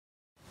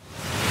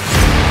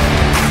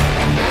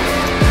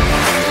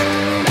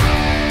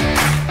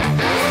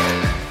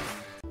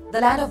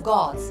land of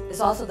gods is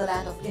also the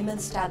land of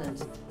immense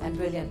talent and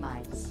brilliant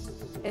minds.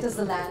 It is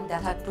the land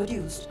that had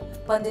produced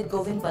Pandit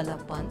Govind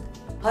Ballabh Pant,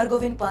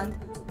 Hargovind Pant,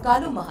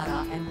 Kalu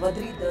Mahara and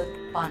Vadri Dutt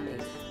Pandey.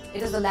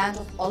 It is the land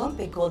of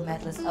Olympic gold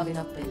medalist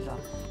Avinav Bindra,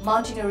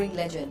 mountaineering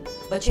legend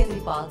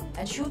Bachendri Pal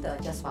and shooter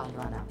Jaswal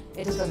Rana.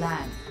 It is the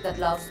land that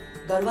loves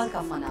Garwal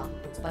Ka Fana,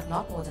 but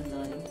not more than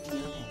learning new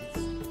things.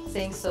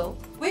 Saying so,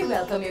 we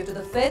welcome you to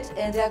the Fit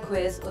India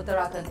Quiz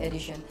Uttarakhand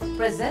edition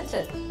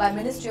presented by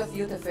Ministry of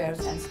Youth Affairs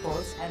and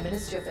Sports and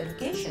Ministry of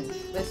Education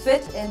with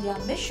Fit India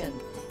Mission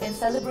in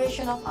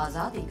celebration of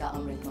Azadi Ka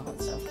Amrit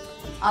Mahotsav.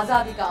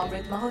 Azadi Ka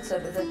Amrit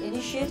Mahotsav is an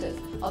initiative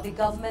of the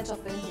Government of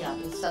India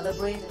to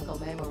celebrate and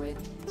commemorate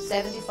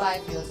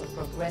 75 years of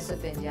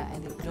progressive India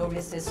and the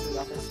glorious history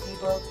of its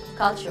people,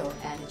 culture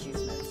and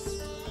achievements.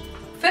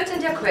 Fit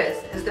India Quiz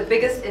is the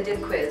biggest Indian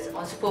quiz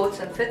on sports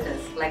and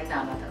fitness like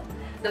none other.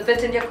 The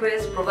Fit India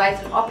Quiz provides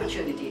an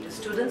opportunity to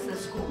students in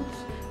schools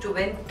to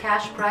win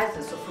cash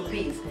prizes of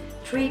rupees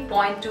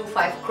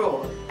 3.25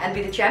 crore and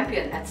be the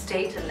champion at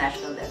state and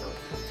national level.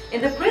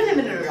 In the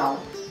preliminary round,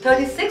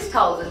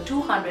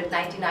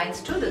 36,299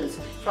 students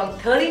from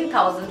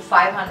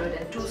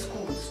 13,502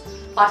 schools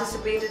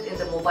participated in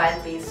the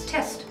mobile-based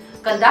test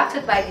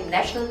conducted by the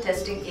National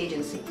Testing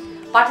Agency.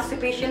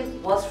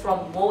 Participation was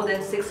from more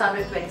than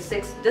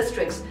 626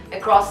 districts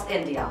across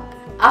India.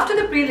 After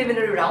the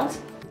preliminary rounds,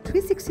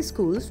 360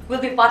 schools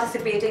will be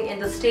participating in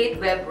the state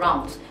web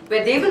rounds,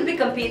 where they will be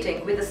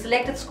competing with the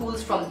selected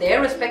schools from their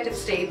respective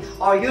state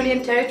or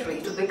union territory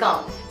to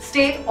become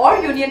state or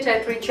union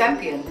territory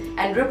champion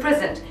and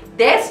represent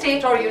their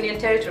state or union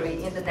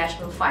territory in the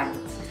national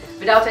finals.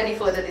 Without any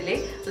further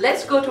delay,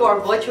 let's go to our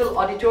virtual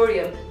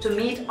auditorium to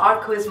meet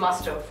our quiz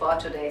master for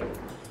today.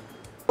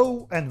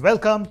 Hello and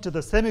welcome to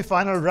the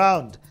semi-final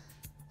round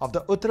of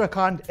the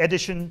Uttarakhand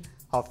edition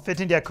of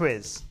Fit India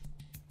Quiz.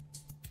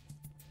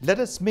 Let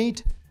us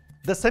meet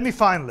the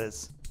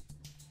semi-finalists.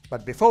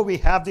 But before we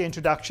have the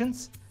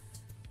introductions,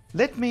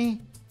 let me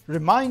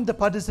remind the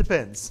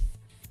participants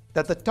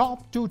that the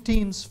top two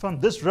teams from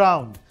this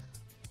round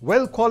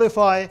will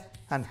qualify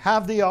and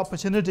have the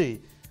opportunity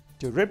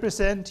to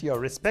represent your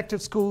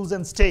respective schools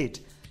and state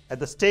at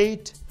the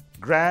state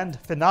grand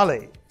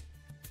finale.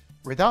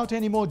 Without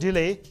any more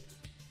delay,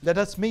 let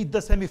us meet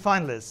the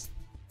semi-finalists.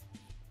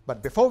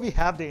 But before we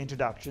have the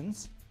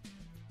introductions,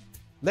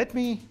 let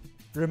me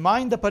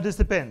remind the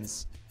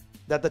participants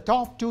that the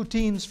top two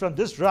teams from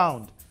this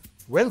round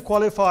will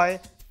qualify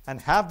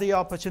and have the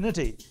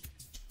opportunity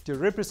to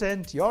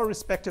represent your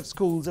respective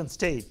schools and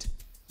state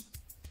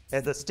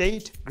at the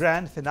state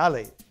grand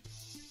finale.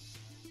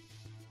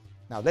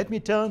 Now let me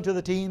turn to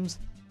the teams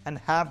and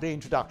have the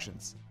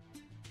introductions.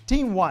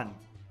 Team 1,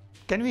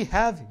 can we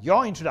have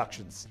your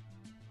introductions?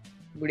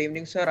 Good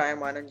evening, sir. I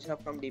am Anand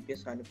Jha from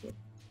DPS Ranipur.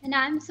 And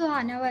I am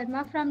Suhana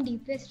Verma from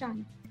DPS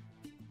Ranipur.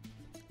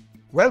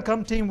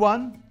 Welcome Team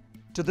 1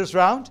 to this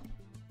round.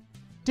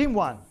 Team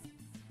 1,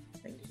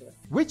 Thank you, sir.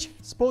 which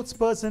sports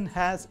person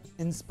has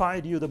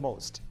inspired you the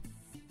most?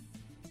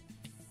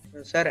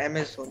 Sir,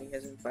 MS Dhoni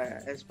has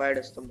inspired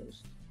us the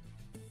most.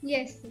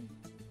 Yes,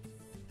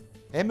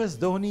 sir. MS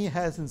Dhoni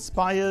has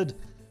inspired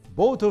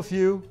both of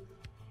you.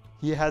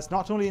 He has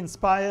not only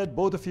inspired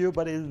both of you,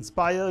 but he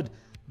inspired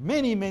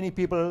many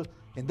people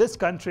in this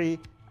country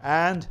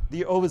and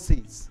the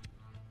overseas.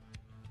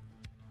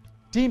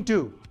 Team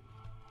 2,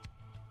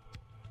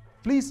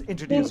 please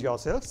introduce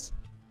yourselves.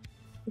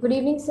 Good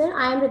evening, sir.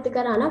 I am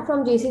Ritika Rana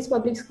from JC's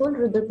Public School,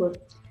 Rudrapur.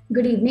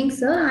 Good evening,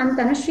 sir. I am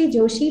Tanushree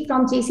Joshi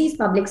from JC's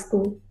Public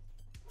School.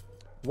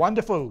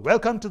 Wonderful.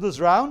 Welcome to this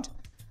round.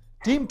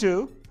 Team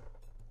 2,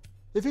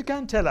 if you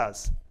can tell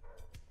us,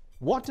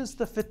 what is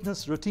the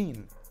fitness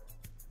routine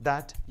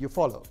that you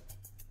follow?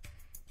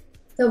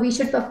 So we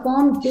should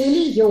perform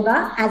daily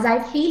yoga, as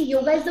I feel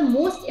yoga is the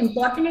most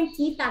important and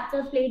key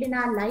factor played in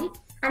our life,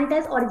 and it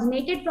has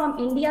originated from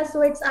India,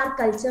 so it's our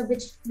culture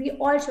which we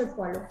all should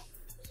follow.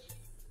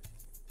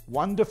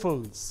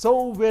 Wonderful.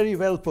 So very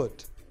well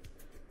put.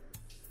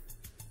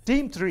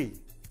 Team 3,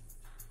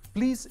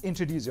 please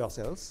introduce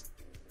yourselves.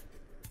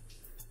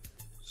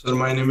 Sir,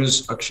 my name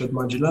is Akshat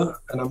Majila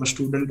and I'm a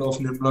student of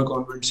Nirmala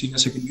Convent Senior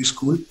Secondary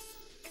School.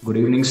 Good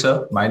evening,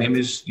 sir. My name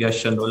is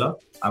Yash Chandola.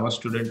 I'm a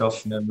student of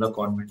Nirmala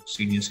Convent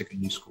Senior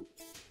Secondary School.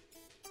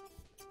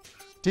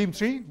 Team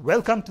 3,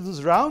 welcome to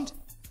this round.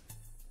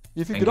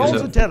 If you Thank could you,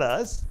 also sir. tell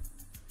us,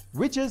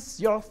 which is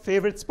your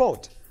favorite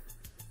sport?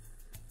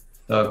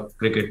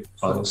 Cricket,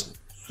 obviously.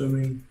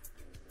 Swimming.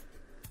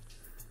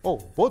 Oh,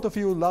 both of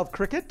you love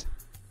cricket?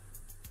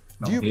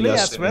 No, Do you he play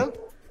loves as swimming.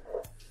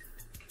 well?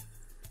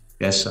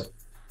 Yes, sir.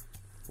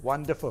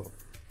 Wonderful.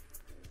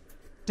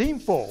 Team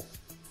 4,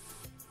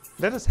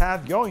 let us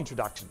have your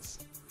introductions.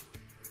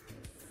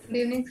 Good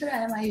evening, sir. I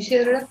am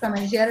Ayushi Arora from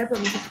SGR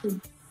Public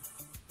School.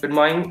 Good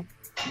morning.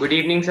 Good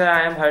evening, sir.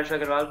 I am Harsh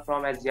Agarwal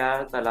from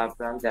SGR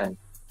Talabgram Jan.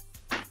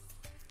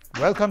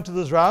 Welcome to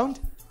this round.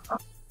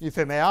 If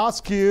I may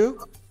ask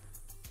you,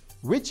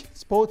 which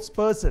sports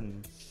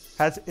person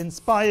has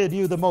inspired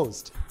you the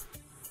most?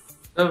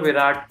 Sir,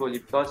 Virat Kohli,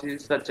 because he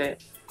is such a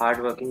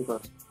hard-working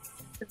person.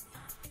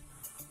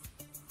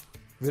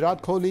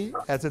 Virat Kohli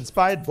has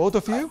inspired both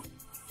of you?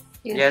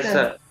 Yes,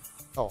 sir.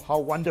 Oh, how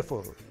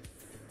wonderful.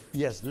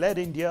 He has led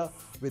India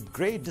with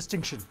great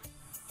distinction.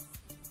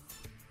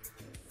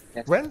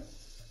 Yes. Well,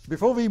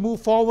 before we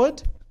move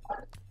forward,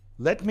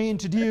 let me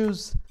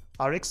introduce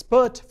our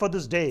expert for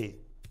this day,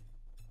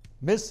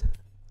 Miss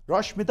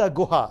Rashmita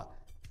Guha.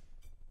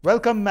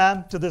 Welcome,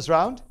 ma'am, to this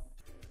round.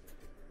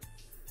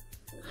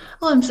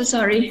 Oh, I'm so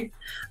sorry.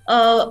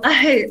 Well,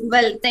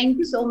 thank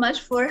you so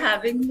much for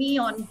having me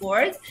on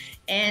board.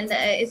 And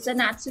it's an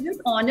absolute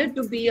honor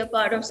to be a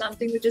part of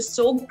something which is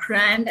so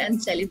grand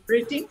and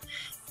celebrating.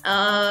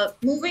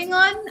 Moving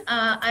on,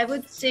 I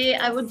would say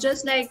I would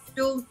just like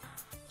to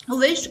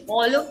wish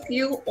all of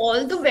you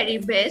all the very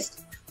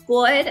best.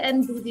 Go ahead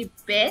and do the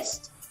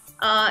best.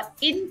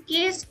 In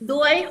case,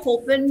 though I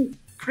hope and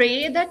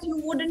pray that you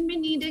wouldn't be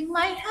needing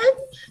my help,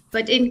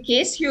 but in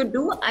case you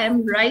do, I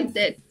am right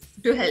there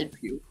to help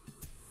you.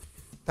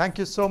 Thank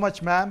you so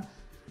much, ma'am.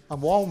 A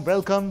warm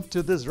welcome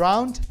to this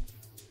round.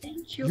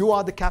 Thank you. You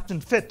are the captain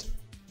fit,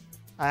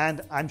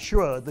 and I'm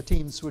sure the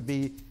teams would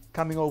be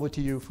coming over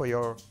to you for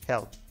your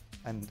help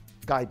and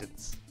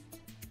guidance.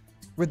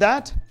 With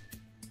that,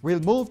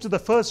 we'll move to the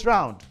first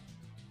round,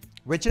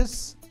 which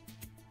is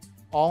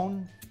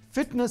on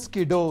fitness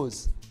ki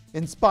dose,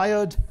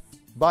 inspired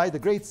by the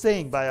great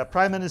saying by our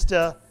Prime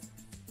Minister,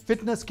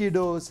 fitness ki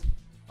dose,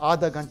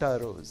 aadha ghanta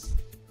roz.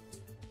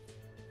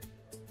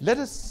 Let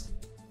us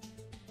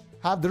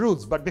have the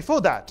rules, but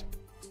before that,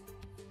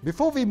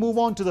 before we move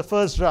on to the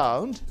first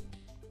round,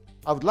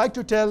 I would like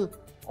to tell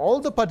all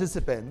the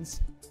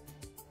participants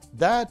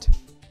that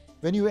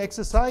when you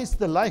exercise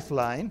the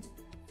lifeline,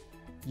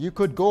 you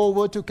could go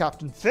over to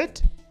Captain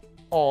Fit,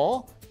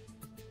 or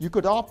you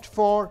could opt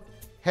for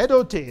head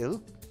or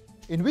tail,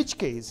 in which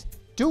case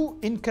 2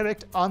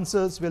 incorrect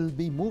answers will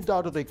be moved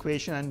out of the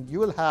equation and you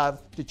will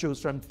have to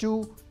choose from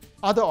 2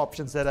 other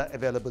options that are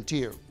available to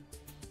you.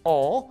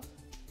 Or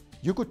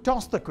you could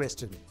toss the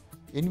question,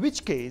 in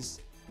which case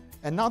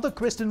another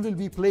question will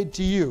be played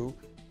to you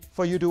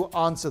for you to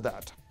answer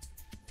that.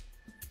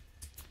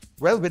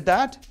 Well, with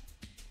that,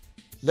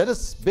 let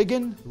us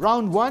begin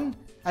round 1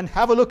 and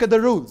have a look at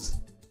the rules.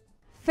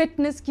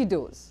 Fitness ki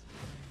dose.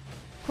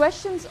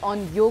 Questions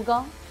on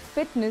yoga,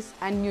 fitness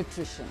and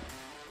nutrition.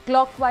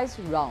 Clockwise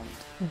round.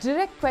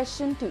 Direct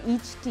question to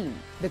each team.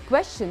 The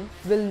question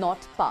will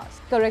not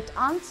pass. Correct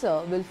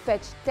answer will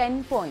fetch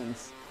 10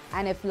 points.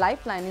 And if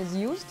lifeline is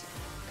used,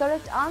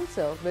 correct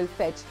answer will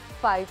fetch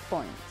 5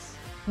 points.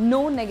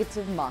 No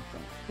negative marking.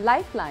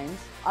 Lifelines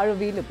are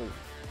available.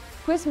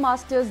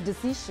 Quizmaster's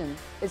decision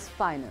is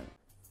final.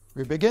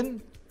 We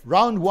begin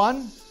round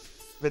 1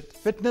 with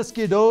fitness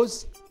ki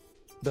dose.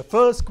 The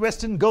first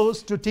question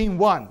goes to team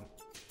 1.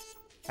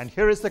 And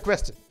here is the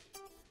question.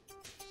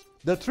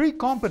 The 3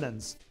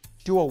 components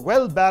to a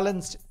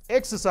well-balanced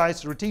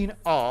exercise routine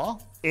are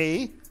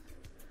A.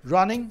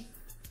 Running,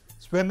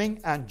 swimming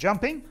and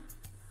jumping.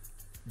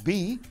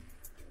 B.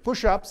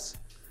 Push-ups,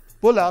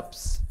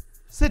 pull-ups,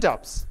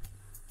 sit-ups.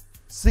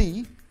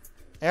 C.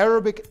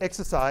 Aerobic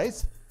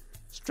exercise,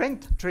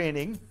 strength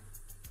training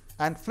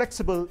and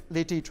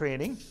flexibility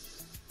training.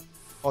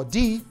 Or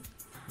D.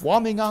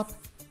 Warming up,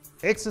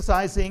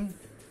 exercising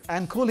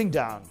and cooling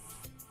down.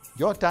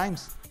 Your time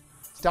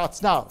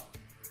starts now.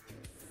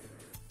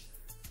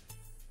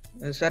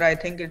 Sir, I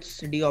think it's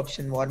D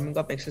option, warming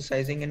up,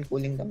 exercising and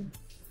cooling down.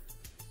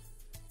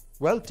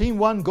 Well, team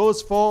 1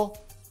 goes for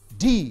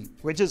D,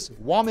 which is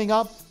warming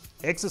up,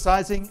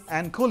 exercising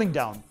and cooling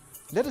down.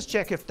 Let us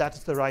check if that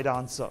is the right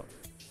answer.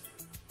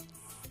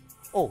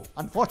 Oh,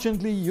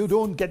 unfortunately you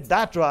don't get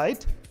that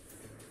right.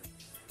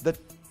 The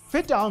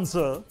fit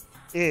answer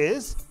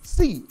is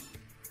C,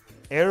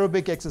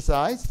 aerobic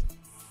exercise,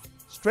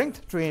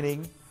 strength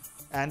training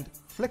and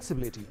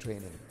flexibility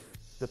training,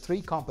 the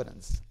 3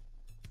 components.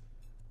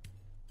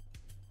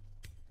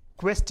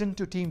 Question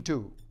to team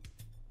 2.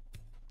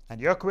 And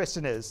your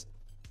question is,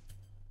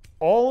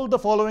 all the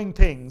following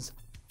things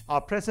are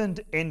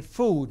present in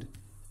food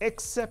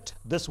except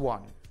this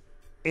one.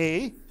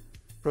 A.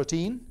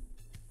 Protein.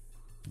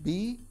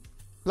 B.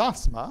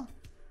 Plasma.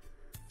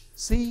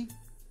 C.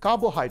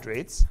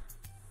 Carbohydrates.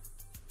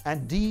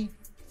 And D.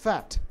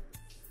 Fat.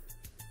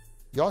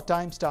 Your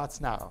time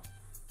starts now.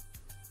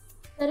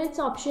 Sir, it's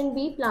option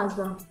B,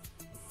 plasma.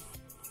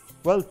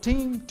 Well,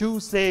 team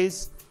 2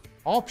 says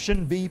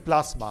option B,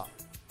 plasma.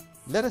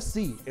 Let us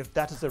see if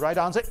that is the right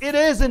answer. It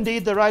is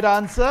indeed the right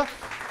answer.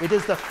 It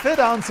is the fit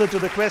answer to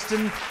the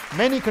question.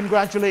 Many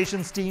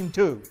congratulations, team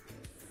 2.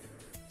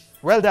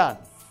 Well done.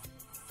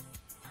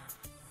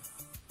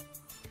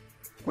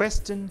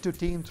 Question to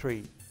team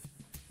 3.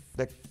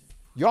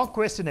 Your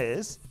question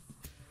is,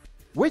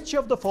 which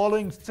of the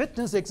following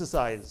fitness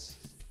exercise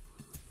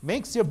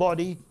makes your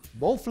body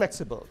more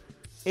flexible?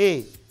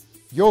 A.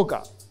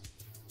 Yoga.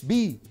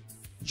 B.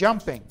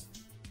 Jumping.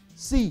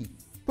 C.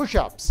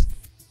 Push-ups.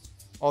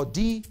 Or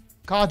D.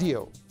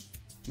 Cardio.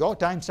 Your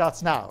time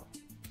starts now.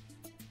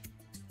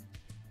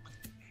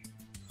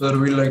 Sir,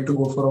 we like to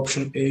go for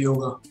option A,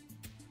 yoga.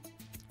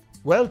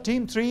 Well,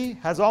 team 3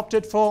 has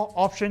opted for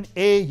option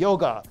A,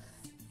 yoga.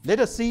 Let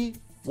us see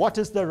What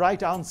is the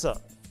right answer?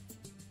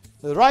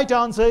 The right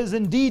answer is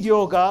indeed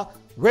yoga.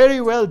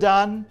 Very well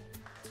done,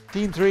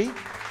 Team 3.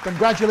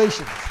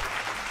 Congratulations.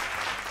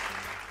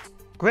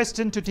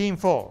 Question to Team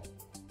 4.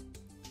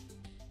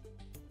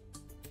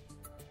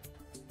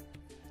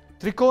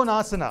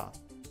 Trikonasana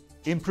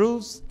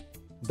improves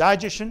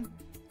digestion,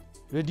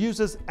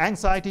 reduces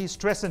anxiety,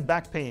 stress and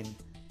back pain.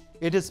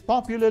 It is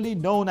popularly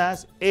known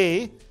as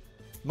A.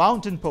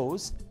 Mountain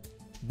pose,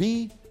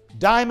 B.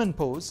 Diamond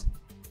pose,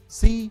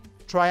 C.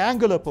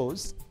 Triangular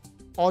pose,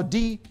 or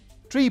D.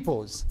 Tree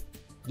pose.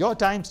 Your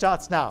time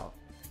starts now.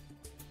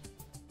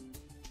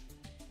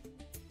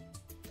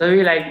 So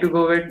we like to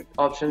go with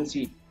option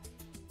C.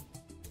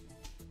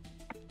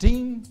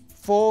 Team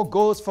 4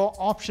 goes for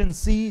option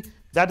C,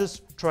 that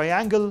is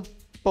triangle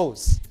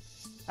pose.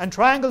 And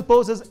triangle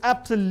pose is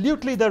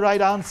absolutely the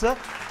right answer.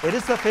 It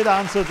is the fit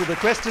answer to the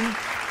question.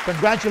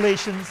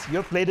 Congratulations,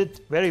 you've played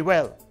it very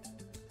well.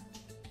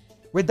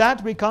 With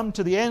that, we come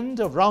to the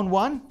end of round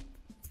 1.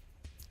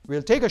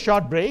 We'll take a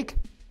short break,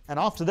 and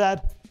after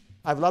that,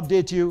 I will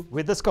update you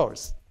with the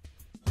scores.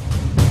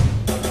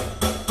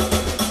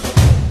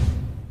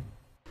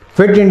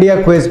 Fit India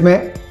quiz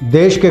में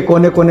देश के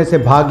कोने कोने से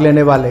भाग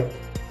लेने वाले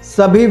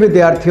सभी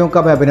विद्यार्थियों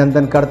का मैं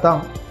अभिनंदन करता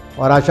हूं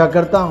और आशा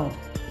करता हूं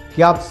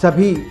कि आप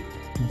सभी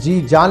जी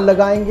जान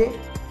लगाएंगे,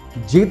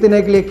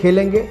 जीतने के लिए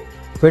खेलेंगे,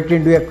 फिट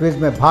इंडिया क्विज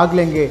में भाग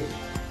लेंगे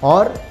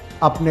और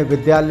अपने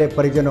विद्यालय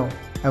परिजनों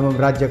एवं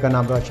राज्य का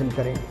नाम रोशन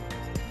करेंगे।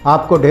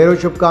 आपको ढेरों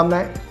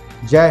शुभकामनाएं।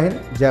 जय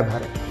हिंद, जय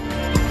Bharat.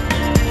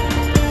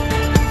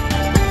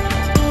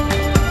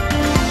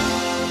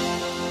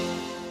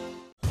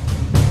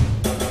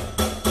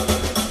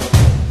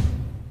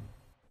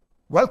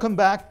 Welcome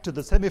back to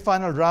the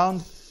semi-final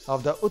round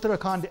of the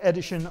Uttarakhand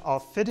edition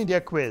of Fit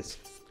India Quiz,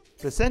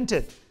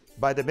 presented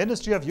by the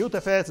Ministry of Youth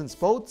Affairs and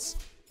Sports,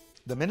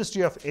 the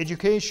Ministry of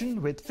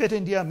Education with Fit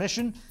India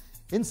Mission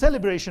in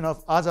celebration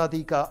of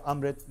Azadi Ka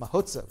Amrit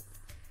Mahotsav.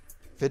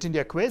 Fit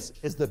India Quiz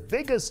is the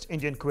biggest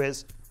Indian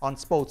quiz on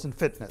sports and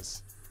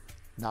fitness.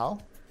 Now,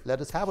 let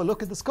us have a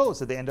look at the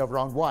scores at the end of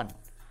round 1.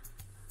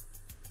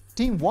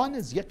 Team 1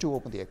 is yet to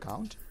open the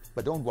account,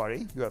 but don't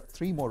worry, you have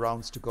 3 more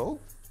rounds to go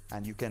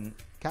and you can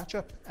catch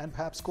up and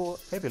perhaps score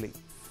heavily.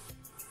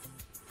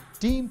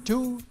 Team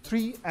 2,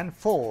 3 and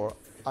 4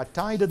 are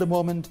tied at the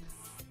moment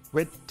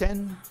with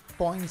 10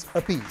 points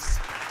apiece.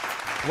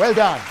 Well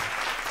done.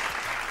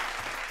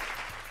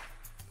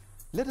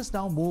 Let us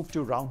now move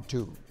to round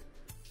 2.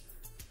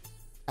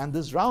 And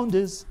this round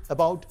is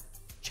about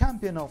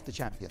Champion of the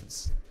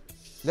Champions.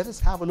 Let us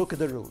have a look at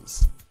the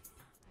rules.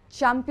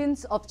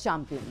 Champions of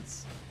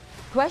Champions.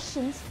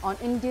 Questions on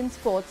Indian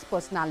sports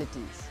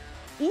personalities.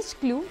 Each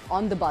clue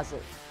on the buzzer.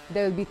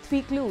 There will be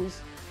 3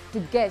 clues to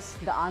guess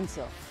the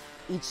answer.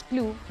 Each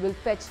clue will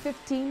fetch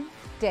 15,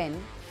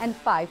 10 and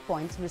 5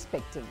 points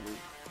respectively.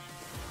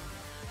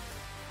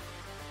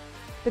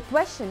 The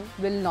question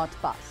will not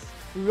pass.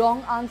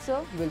 Wrong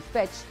answer will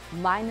fetch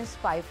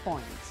 -5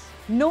 points.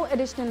 No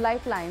additional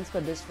lifelines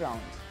for this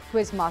round.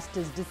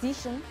 Quizmaster's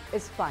decision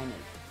is final.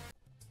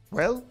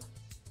 Well,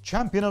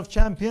 Champion of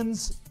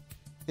Champions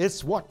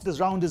is what this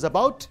round is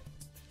about.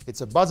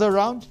 It's a buzzer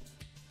round.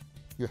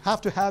 You have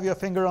to have your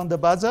finger on the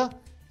buzzer,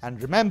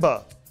 and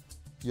remember,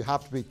 you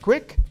have to be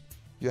quick,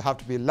 you have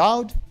to be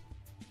loud,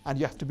 and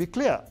you have to be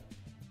clear.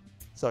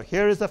 So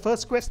here is the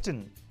first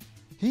question.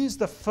 He is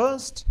the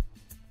first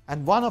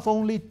and one of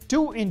only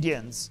 2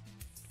 Indians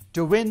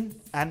to win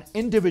an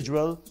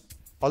individual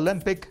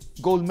Olympic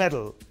gold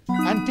medal.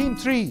 And Team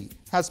 3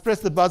 has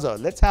pressed the buzzer.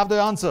 Let's have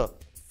the answer.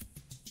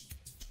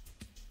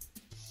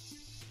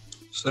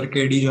 Sir,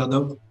 KD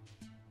Yadav.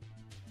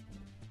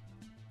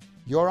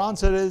 Your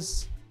answer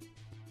is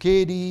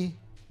KD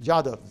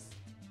Yadav.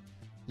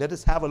 Let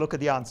us have a look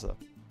at the answer.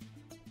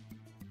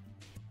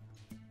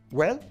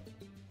 Well,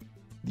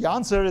 the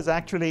answer is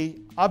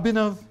actually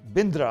Abhinav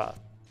Bindra.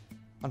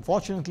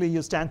 Unfortunately,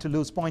 you stand to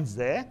lose points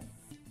there.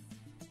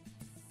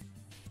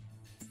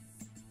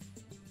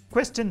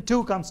 Question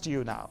 2 comes to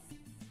you now.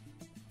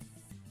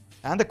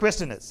 And the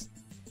question is,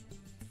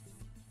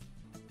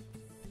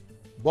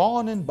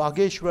 born in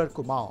Bageshwar,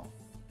 Kumaon,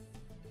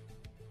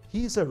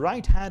 he is a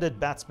right-handed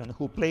batsman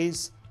who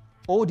plays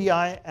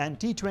ODI and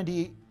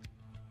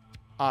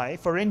T20I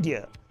for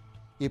India.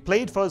 He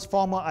played for his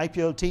former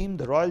IPL team,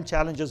 the Royal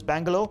Challengers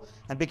Bangalore,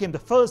 and became the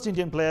first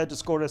Indian player to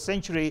score a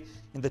century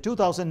in the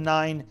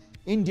 2009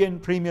 Indian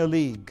Premier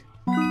League.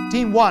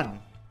 Team 1.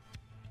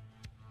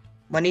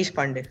 Manish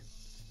Pandey.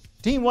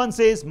 Team 1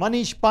 says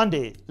Manish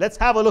Pandey. Let's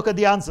have a look at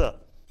the answer.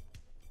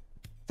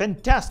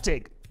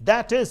 Fantastic.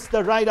 That is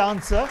the right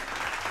answer.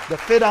 The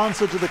fit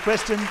answer to the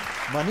question.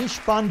 Manish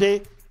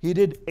Pandey, he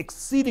did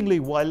exceedingly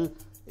well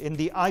in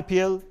the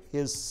IPL. He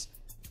has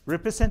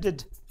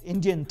represented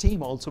Indian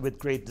team also with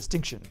great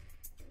distinction.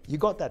 You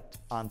got that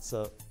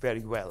answer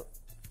very well.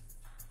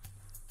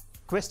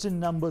 Question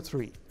number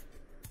 3.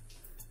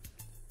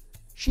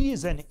 She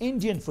is an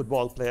Indian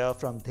football player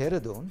from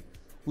Dehradun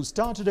who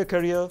started her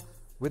career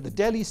with the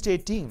Delhi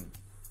State team.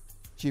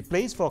 She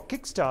plays for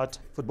Kickstart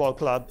Football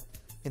Club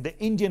in the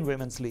Indian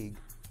Women's League.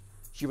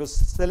 she was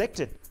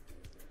selected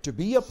to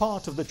be a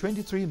part of the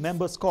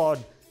 23-member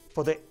squad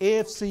for the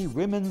AFC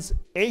Women's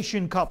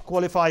Asian Cup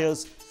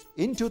qualifiers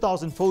in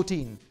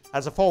 2014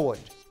 as a forward.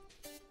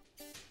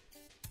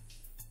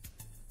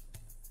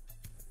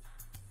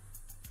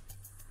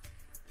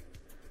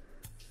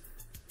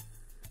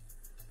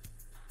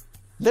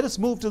 Let us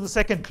move to the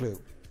second clue.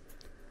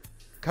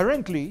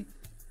 Currently,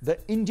 the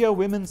India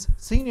women's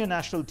senior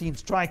national team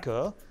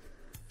striker,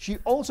 she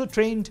also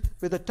trained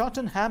with the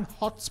Tottenham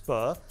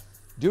Hotspur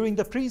during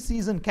the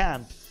pre-season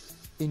camp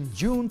in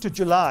June to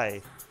July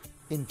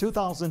in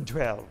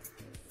 2012.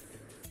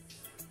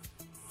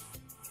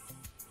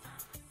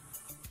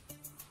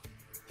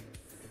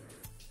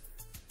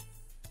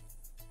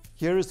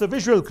 Here is the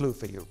visual clue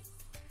for you.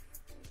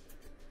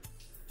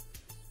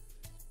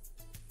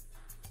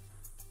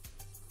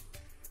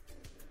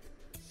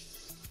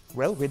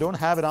 Well, we don't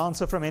have an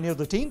answer from any of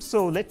the teams,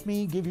 so let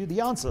me give you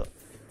the answer.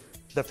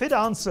 The fit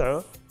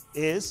answer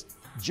is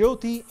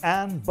Jyoti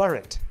Ann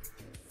Barrett.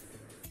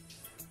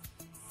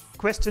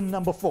 Question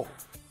number 4.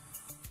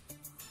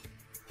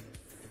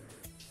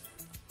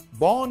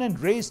 Born and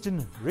raised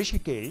in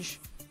Rishikesh,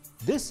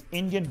 this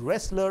Indian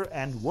wrestler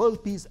and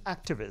world peace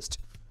activist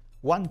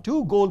won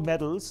 2 gold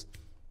medals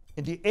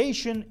in the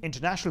Asian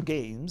International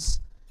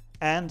Games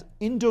and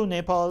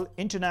Indo-Nepal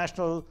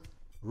International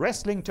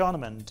Wrestling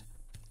Tournament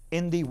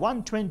in the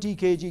 120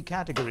 kg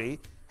category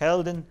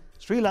held in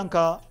Sri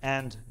Lanka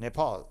and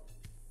Nepal.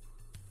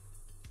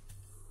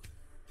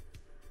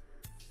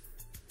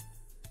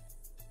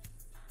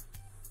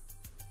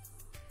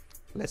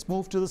 Let's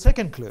move to the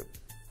second clue.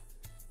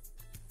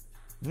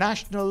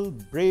 National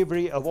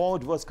Bravery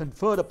Award was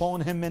conferred upon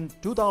him in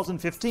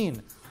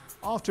 2015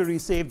 after he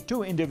saved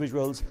 2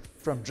 individuals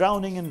from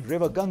drowning in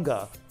River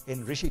Ganga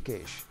in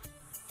Rishikesh.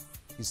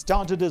 He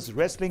started his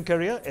wrestling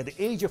career at the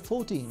age of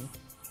 14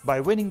 by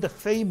winning the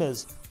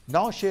famous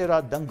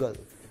Naushera Dangal,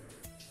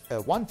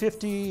 a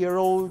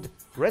 150-year-old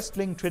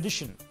wrestling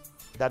tradition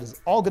that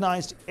is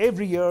organized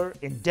every year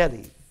in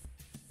Delhi.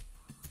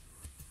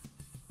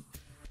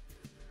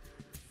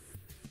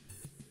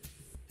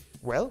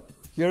 Well,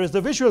 here is the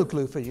visual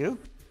clue for you.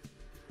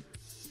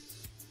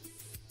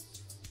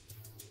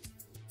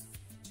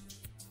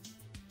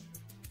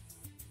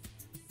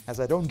 As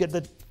I don't get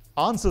the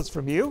answers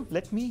from you,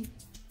 let me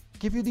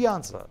give you the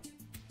answer.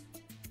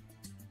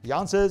 The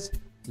answer is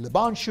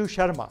Labanshu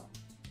Sharma.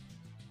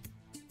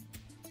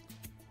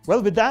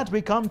 Well, with that,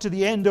 we come to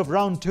the end of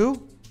round 2.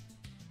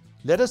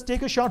 Let us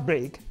take a short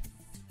break,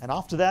 and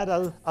after that,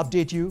 I'll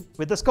update you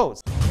with the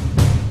scores.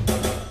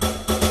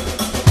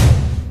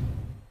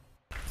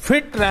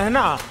 Fit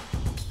रहना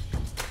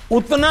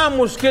उतना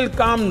मुश्किल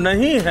काम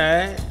नहीं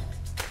है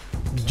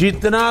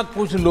जितना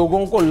कुछ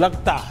लोगों को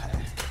लगता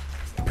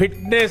है।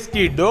 फिटनेस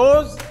की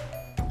डोज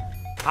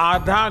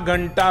आधा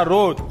घंटा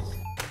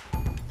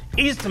रोज।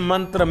 इस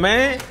मंत्र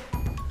में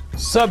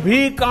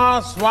सभी का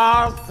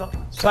स्वास्थ्य,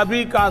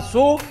 सभी का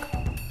सुख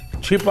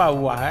छिपा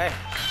हुआ है।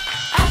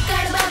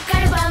 अक्कड़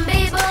बक्कड़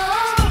बम्बे बो,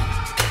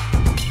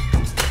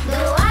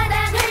 दो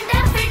आधा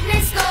घंटा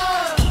फिटनेस को।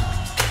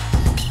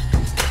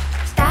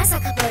 ताज़ा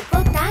खबर को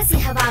ताज़ी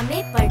हवा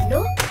में पढ़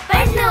लो,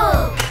 पढ़ लो।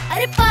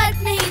 अरे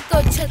पार्क नहीं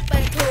तो छत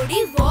पर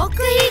थोड़ी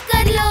वॉक ही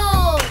कर लो।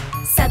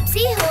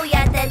 सब्जी हो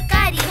या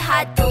तरकारी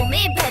हाथों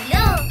में भर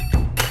लो।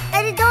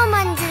 अरे 2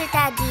 मंजिल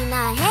का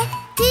जीना है,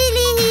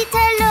 ढीली ही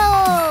चलो।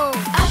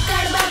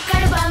 अक्कड़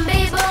बक्कड़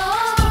बम्बे बो,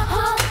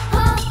 हो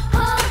हो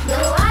हो, दो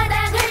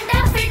आधा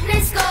घंटा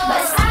फिटनेस को,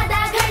 बस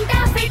आधा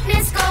घंटा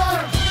फिटनेस को।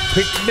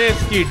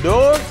 फिटनेस की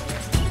डोज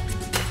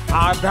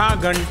आधा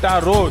घंटा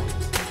रोज।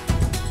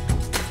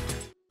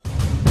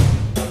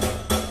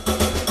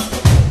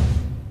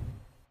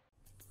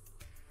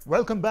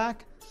 Welcome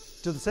back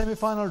to the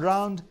semi-final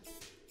round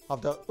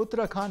of the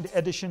Uttarakhand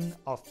edition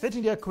of Fit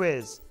India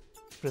Quiz,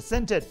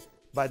 presented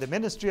by the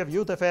Ministry of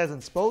Youth Affairs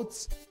and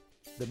Sports,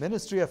 the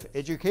Ministry of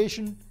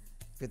Education,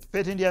 with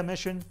Fit India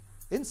Mission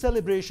in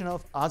celebration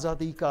of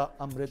Azadi Ka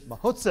Amrit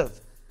Mahotsav.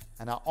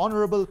 And our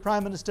Honorable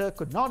Prime Minister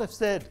could not have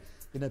said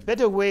in a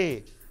better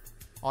way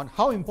on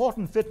how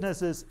important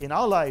fitness is in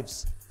our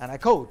lives, and I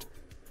quote,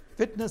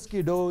 "Fitness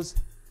ki dose,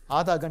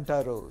 aadha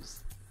ghanta roz."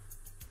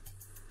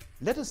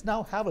 Let us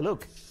now have a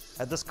look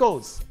at the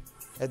scores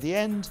at the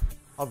end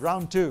of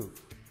round 2.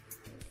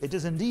 It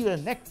is indeed a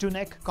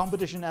neck-to-neck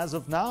competition as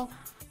of now.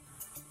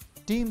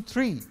 Team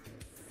 3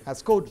 has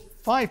scored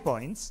 5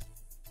 points.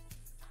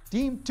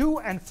 Team 2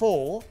 and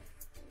 4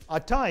 are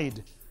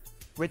tied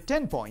with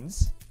 10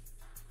 points.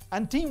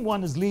 And Team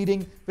 1 is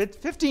leading with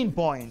 15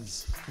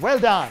 points. Well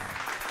done.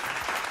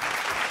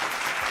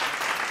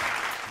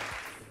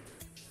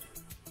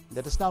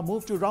 Let us now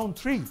move to round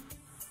 3.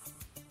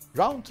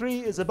 Round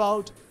 3 is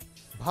about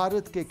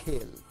Bharat Ke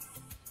Khel.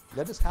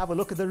 Let us have a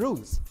look at the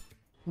rules.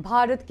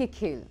 Bharat Ke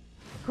Khel.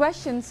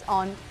 Questions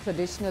on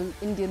traditional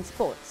Indian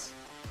sports.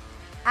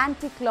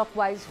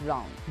 Anti-clockwise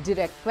round.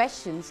 Direct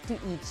questions to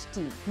each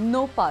team.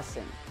 No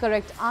passing.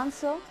 Correct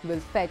answer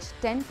will fetch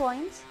 10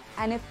 points,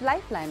 and if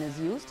lifeline is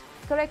used,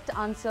 correct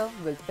answer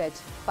will fetch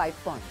 5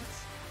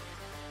 points.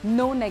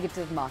 No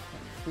negative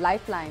marking.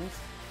 Lifelines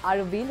are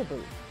available.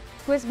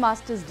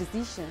 Quizmaster's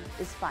decision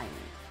is final.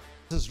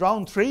 This is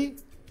round 3.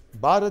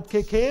 Bharat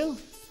ke khel.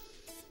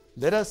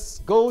 Let us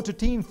go to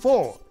team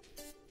 4.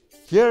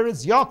 Here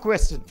is your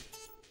question.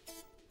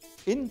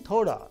 In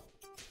Thoda,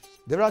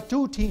 there are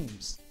 2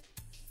 teams.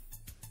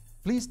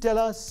 Please tell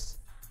us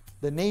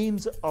the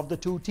names of the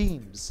 2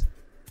 teams.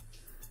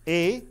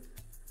 A.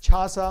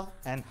 Chhasa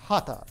and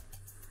Hatha.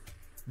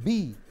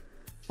 B.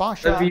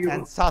 Pasha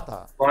and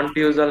Sata. Want to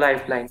use a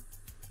lifeline?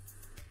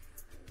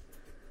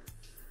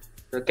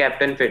 The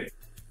Captain Fit.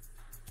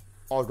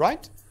 All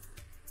right.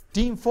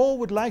 Team 4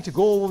 would like to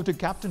go over to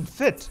Captain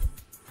Fit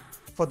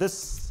for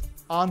this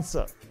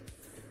answer.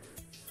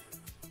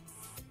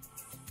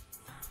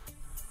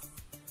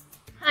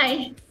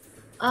 Hi.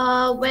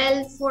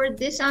 Well, for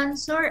this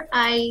answer,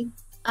 I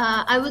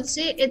would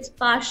say it's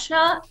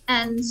Pasha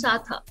and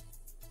Satha.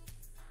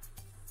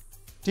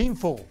 Team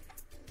 4,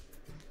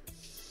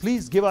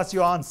 please give us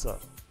your answer.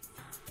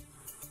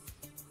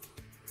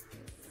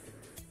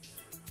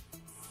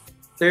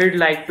 They'd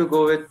like to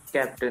go with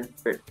Captain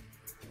Fit.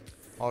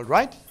 All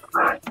right.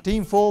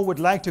 Team 4 would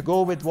like to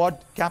go with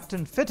what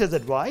Captain Fit has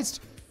advised,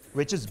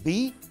 which is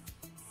B,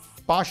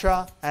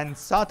 Pasha and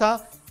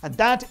Sata. And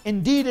that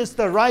indeed is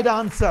the right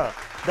answer.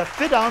 The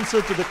fit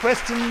answer to the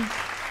question.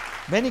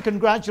 Many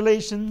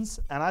congratulations.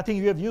 And I think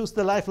you have used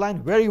the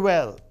lifeline very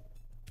well.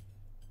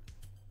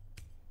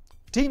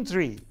 Team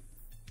 3,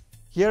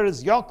 here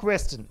is your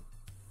question.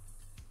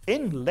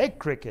 In leg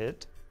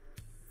cricket,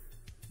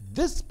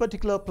 this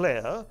particular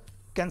player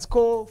can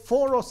score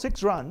 4 or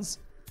 6 runs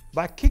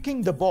by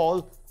kicking the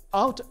ball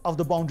out of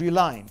the boundary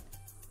line.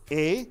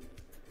 A.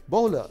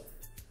 Bowler.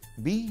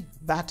 B.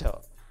 Batter.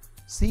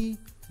 C.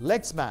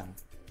 Legsman.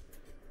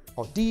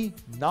 Or D.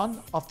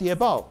 None of the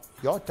above.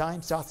 Your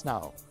time starts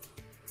now.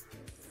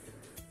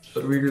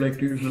 Sir, we'd like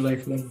to use the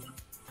lifeline.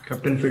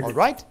 Captain Fit. All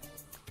right.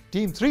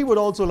 Team 3 would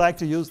also like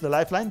to use the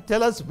lifeline.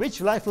 Tell us which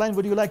lifeline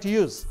would you like to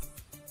use?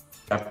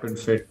 Captain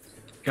Fit.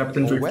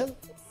 Captain Fit. Well,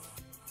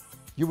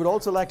 you would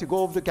also like to go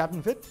over to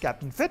Captain Fit.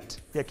 Captain Fit,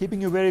 they're keeping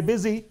you very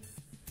busy.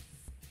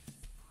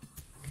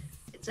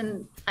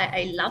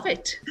 I love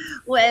it.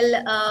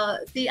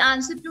 Well, the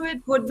answer to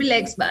it would be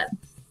Legsman.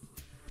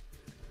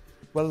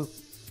 Well,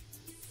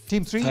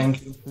 Team 3,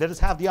 let us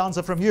have the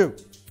answer from you.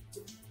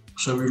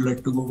 So we'd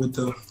like to go with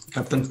the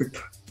Captain Fit.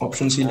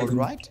 Option C. All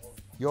right.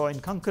 You're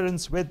in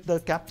concurrence with the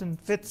Captain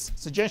Fit's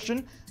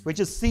suggestion, which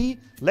is C,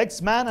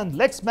 Legsman, and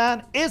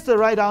Legsman is the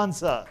right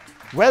answer.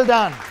 Well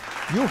done.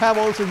 You have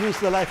also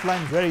used the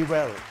lifeline very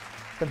well.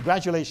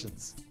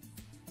 Congratulations.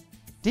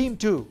 Team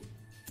 2,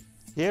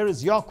 here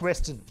is your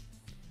question.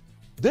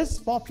 This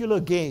popular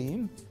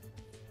game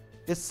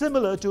is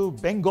similar to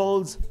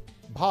Bengal's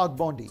Bhag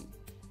Bondi.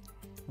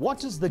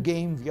 What is the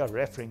game we are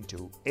referring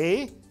to?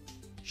 A.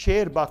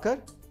 Sher Bakar.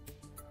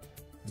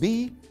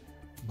 B.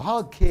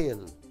 Bhag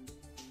Khel.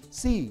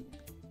 C.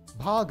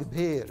 Bhag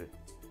Bher.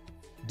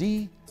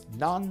 D.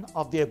 None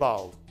of the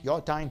above.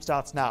 Your time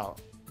starts now.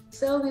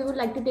 Sir, we would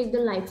like to take the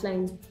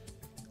lifeline.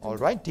 All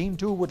right, Team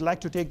 2 would like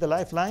to take the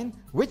lifeline.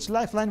 Which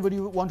lifeline would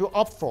you want to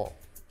opt for?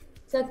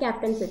 Sir,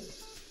 Captain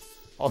Fit.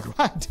 All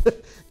right,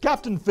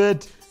 Captain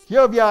Fit,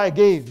 here we are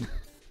again.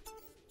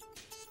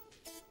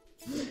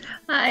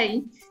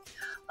 Hi.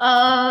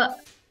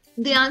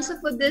 The answer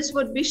for this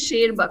would be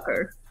Sher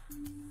Bakar.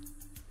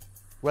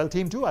 Well,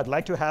 Team 2, I'd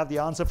like to have the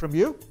answer from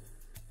you.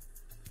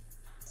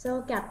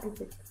 Sir, Captain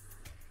Fit.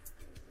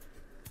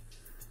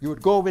 You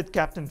would go with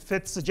Captain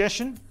Fit's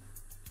suggestion,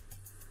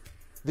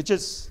 which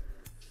is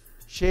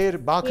Sher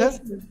Bakar.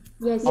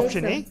 Yes,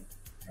 Option yes,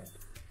 A.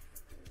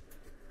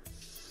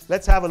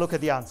 Let's have a look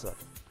at the answer.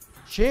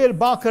 Sher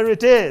Bakar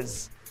it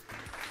is.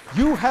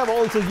 You have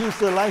also used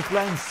the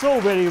lifeline so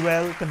very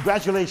well.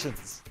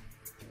 Congratulations.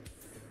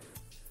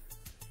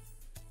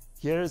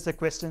 Here is the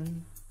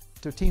question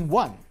to Team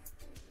 1.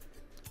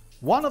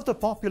 One of the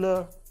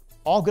popular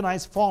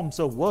organized forms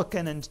of work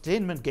and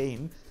entertainment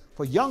game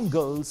for young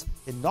girls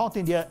in North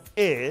India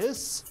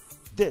is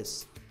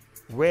this,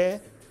 where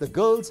the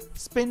girls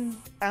spin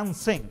and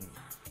sing.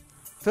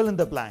 Fill in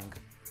the blank.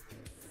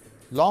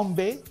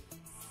 Lombe,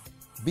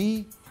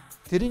 B.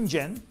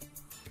 Thirinjan,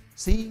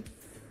 C.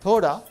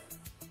 Thoda,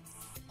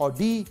 or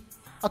D.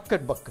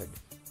 Akkad Bakkad.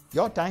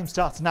 Your time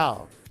starts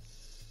now.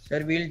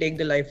 Sir, we'll take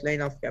the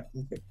lifeline of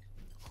Captain Fit.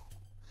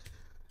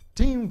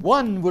 Team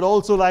 1 would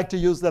also like to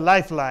use the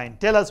lifeline.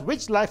 Tell us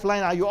which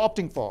lifeline are you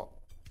opting for?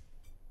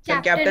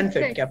 Captain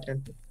Fit.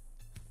 Captain Fit.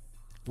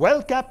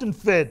 Well, Captain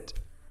Fit,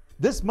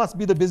 this must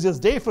be the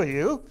busiest day for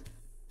you.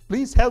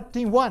 Please help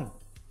Team 1.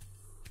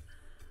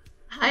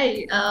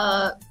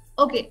 Hi.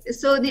 Okay,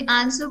 so the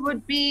answer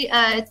would be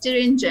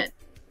Thirinjan.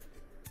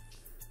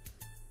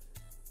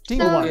 Team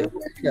 1,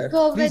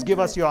 please give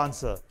us your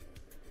answer.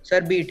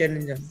 Sir, B.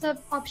 Thirinjan. Sir,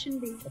 option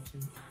B.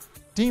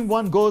 Team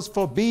 1 goes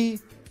for B.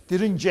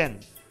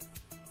 Thirinjan.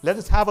 Let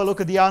us have a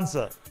look at the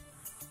answer.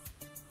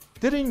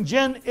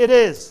 Thirinjan it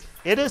is.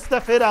 It is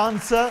the fit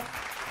answer.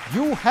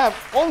 You have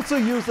also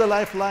used the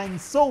lifeline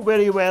so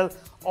very well.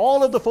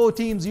 All of the 4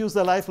 teams used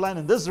the lifeline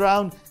in this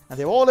round and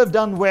they all have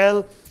done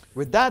well.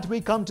 With that,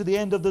 we come to the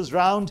end of this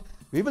round.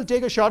 We will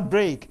take a short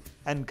break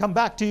and come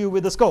back to you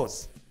with the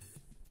scores.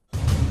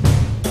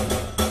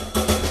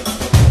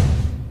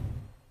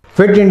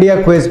 Fit India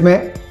quiz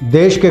में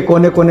देश के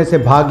कोने कोने से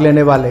भाग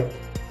लेने वाले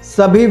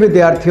सभी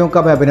विद्यार्थियों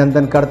का मैं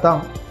अभिनंदन करता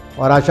हूं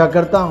और आशा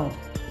करता हूं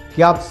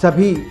कि आप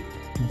सभी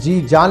जी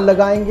जान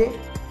लगाएंगे,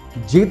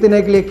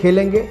 जीतने के लिए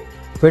खेलेंगे,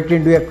 फिट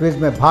इंडिया क्विज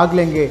में भाग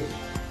लेंगे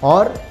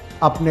और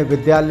अपने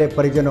विद्यालय,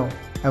 परिजनों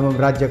एवं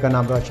राज्य का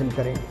नाम रोशन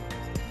करेंगे।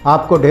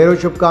 आपको ढेरों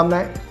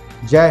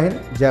शुभकामनाएं। जय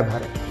हिंद, जय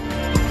Bharat.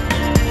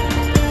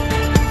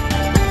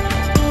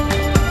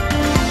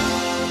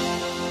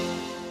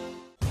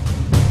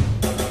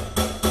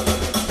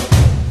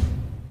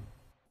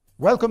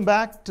 Welcome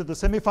back to the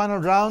semi-final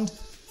round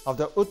of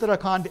the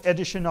Uttarakhand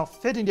edition of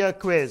Fit India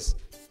Quiz,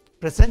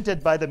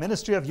 presented by the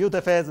Ministry of Youth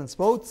Affairs and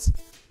Sports,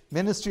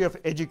 Ministry of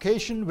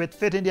Education with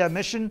Fit India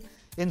Mission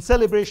in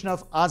celebration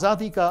of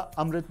Azadi Ka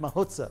Amrit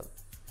Mahotsav.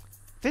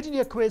 Fit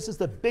India Quiz is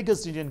the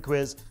biggest Indian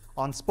quiz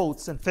on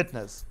sports and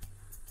fitness.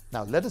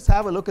 Now let us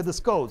have a look at the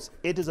scores.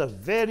 It is a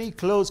very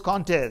close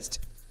contest.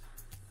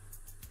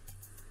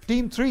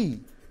 Team 3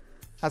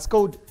 has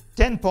scored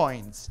 10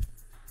 points.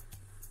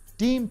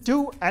 Team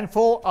 2 and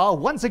 4 are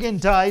once again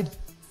tied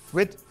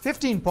with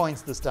 15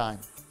 points this time.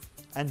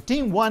 And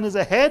Team 1 is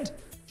ahead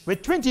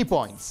with 20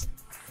 points.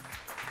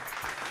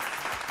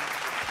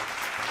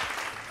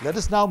 Let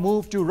us now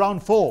move to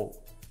round 4,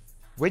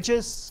 which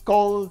is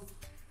called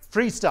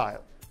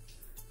freestyle.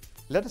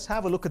 Let us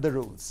have a look at the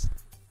rules.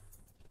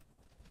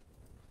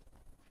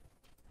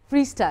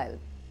 Freestyle.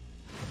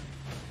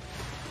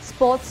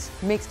 Sports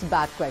mixed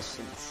bag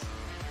questions.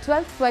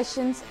 12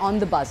 questions on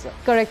the buzzer.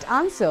 Correct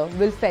answer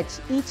will fetch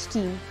each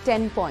team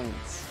 10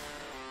 points.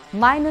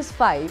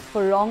 -5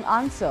 for wrong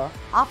answer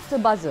after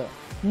buzzer.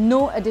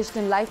 No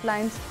additional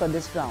lifelines for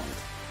this round.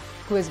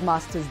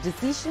 Quizmaster's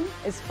decision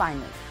is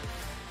final.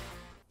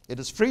 It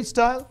is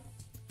freestyle.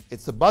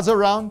 It's the buzzer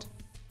round.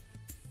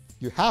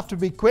 You have to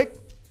be quick,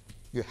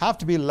 you have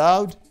to be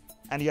loud,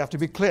 and you have to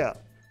be clear.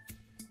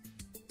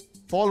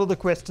 Follow the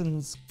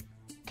questions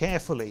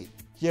carefully.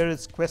 Here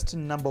is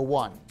question number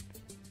 1.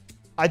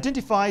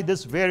 Identify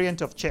this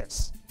variant of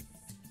chess.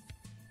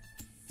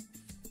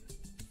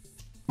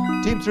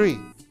 Team 3.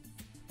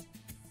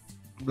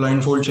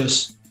 Blindfold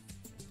chess.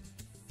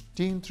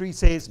 Team 3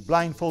 says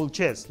blindfold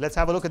chess. Let's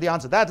have a look at the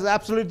answer. That is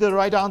absolutely the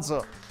right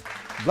answer.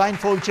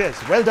 Blindfold chess.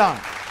 Well done.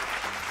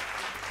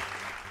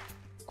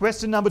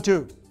 Question number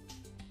 2.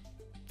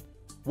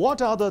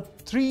 What are the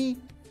 3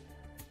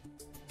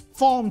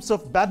 forms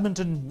of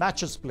badminton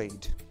matches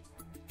played?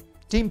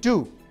 Team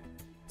 2.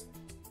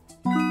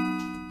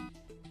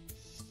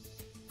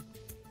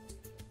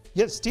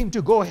 Yes, Team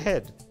 2, go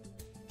ahead.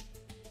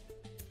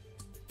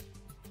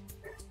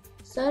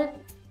 Sir,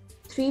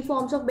 3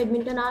 forms of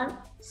badminton are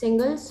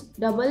singles,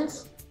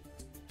 doubles.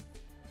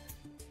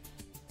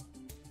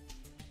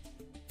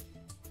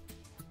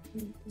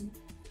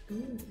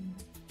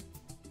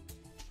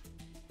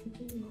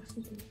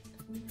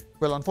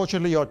 Well,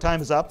 unfortunately, your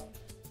time is up.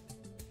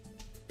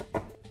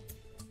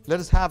 Let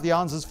us have the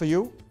answers for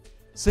you.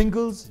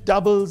 Singles,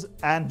 doubles,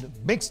 and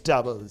mixed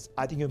doubles.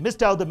 I think you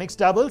missed out the mixed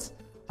doubles.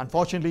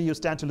 Unfortunately, you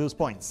stand to lose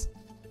points.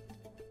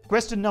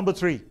 Question number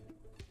 3.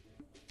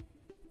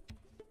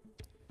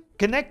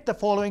 Connect the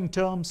following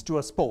terms to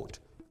a sport: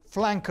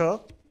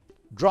 flanker,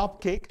 drop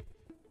kick,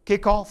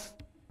 kickoff,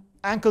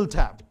 ankle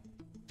tap.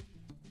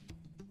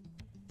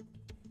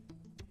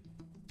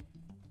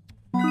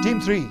 Team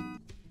 3.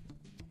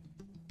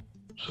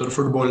 Sir,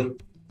 football.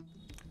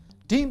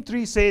 Team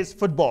 3 says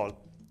football.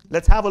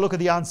 Let's have a look at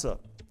the answer.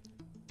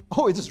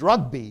 Oh, it is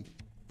rugby.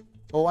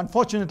 Oh,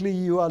 unfortunately,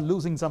 you are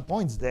losing some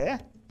points there.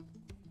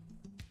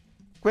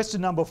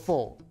 Question number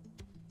 4.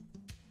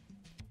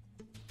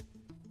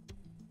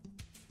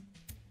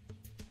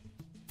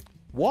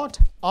 What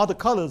are the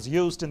colors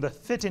used in the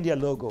Fit India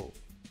logo?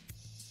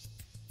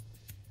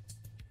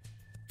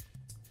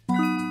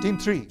 Team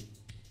 3.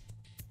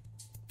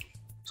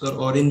 Sir,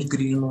 orange,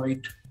 green,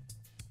 white.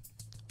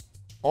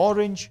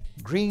 Orange,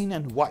 green,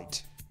 and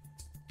white.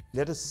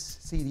 Let us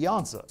see the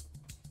answer.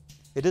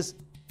 It is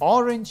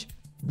orange,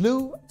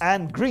 blue,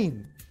 and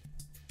green.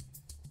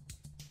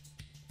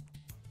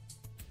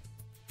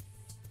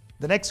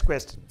 The next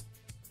question.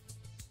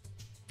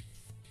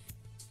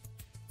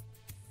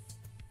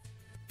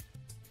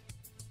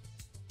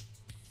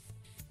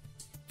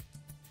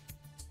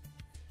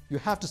 You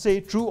have to say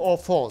true or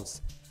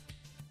false.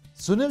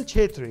 Sunil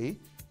Chhetri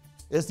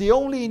is the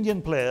only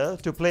Indian player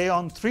to play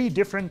on 3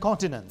 different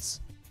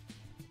continents.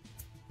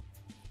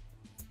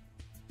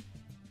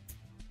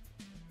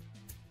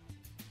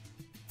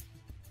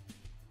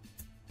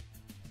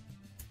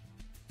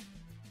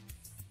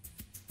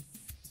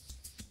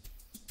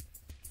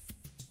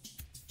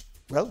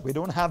 Well, we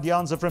don't have the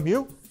answer from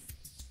you.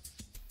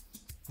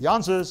 The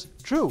answer is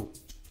true.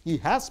 He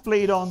has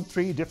played on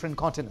 3 different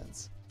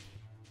continents.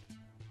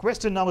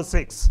 Question number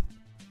 6.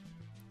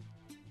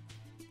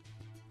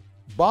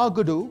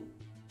 Bagudu,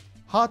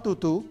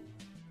 Hatutu,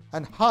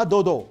 and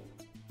Hadodo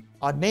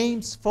are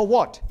names for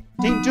what?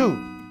 Team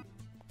 2.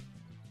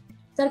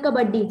 Sir,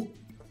 kabaddi.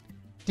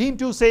 Team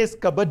 2 says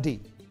kabaddi.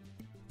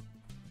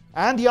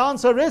 And the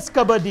answer is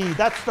kabaddi.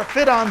 That's the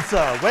fit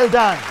answer. Well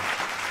done.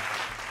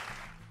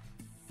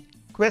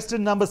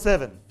 Question number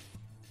 7.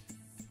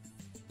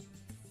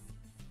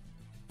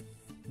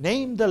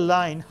 Name the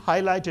line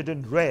highlighted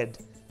in red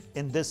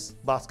in this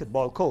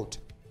basketball court.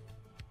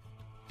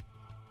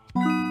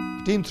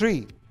 Team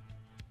 3.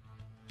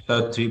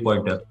 Sir,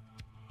 three-pointer.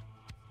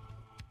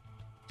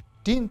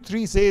 Team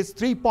 3 says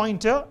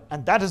three-pointer,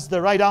 and that is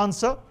the right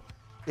answer.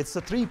 It's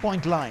the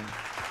 3-point line.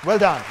 Well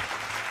done.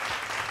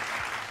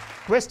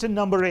 Question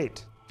number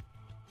 8.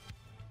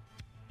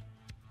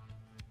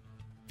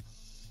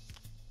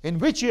 In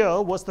which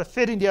year was the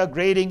Fit India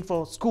grading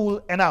for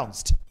school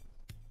announced?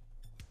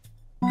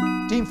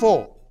 Team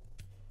 4.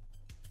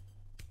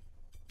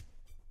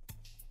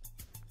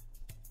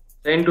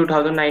 In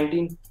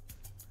 2019.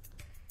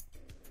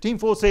 Team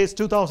 4 says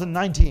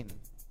 2019.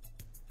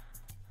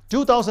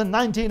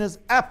 2019 is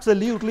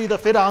absolutely the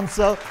fit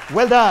answer.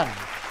 Well done.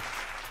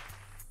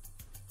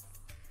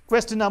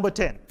 Question number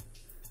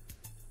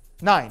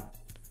 9.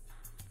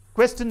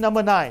 Question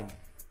number 9.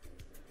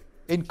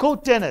 In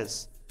court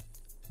tennis,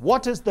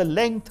 what is the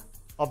length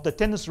of the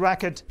tennis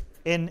racket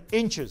in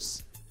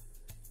inches?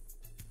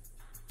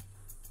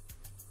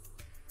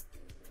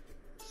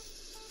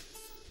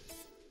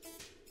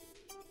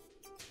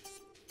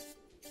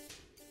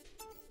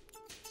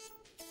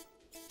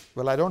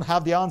 Well, I don't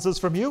have the answers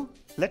from you.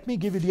 Let me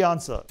give you the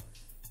answer.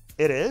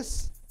 It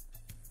is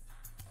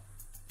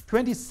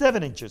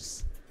 27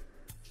 inches.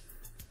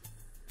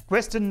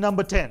 Question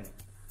number 10.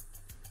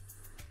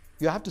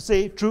 You have to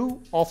say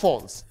true or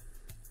false.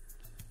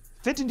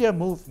 Fit India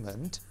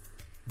movement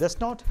does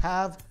not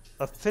have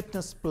a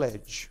fitness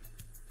pledge.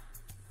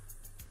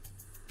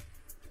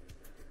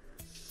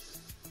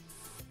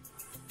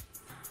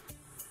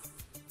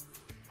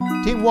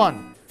 Team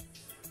 1.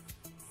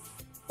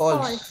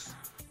 False.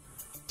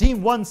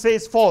 Team 1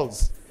 says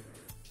false.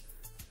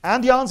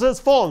 And the answer is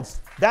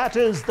false. That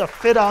is the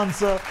fit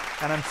answer,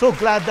 and I'm so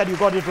glad that you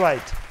got it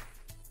right.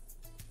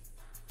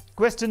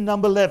 Question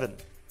number 11.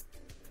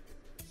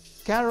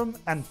 Carom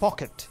and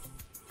pocket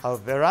are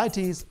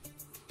varieties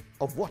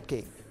of what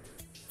game?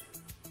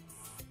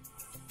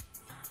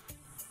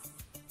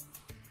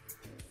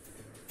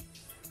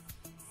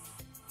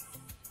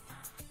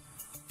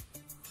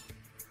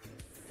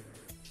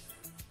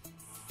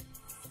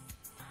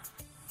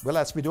 Well,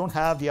 as we don't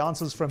have the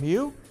answers from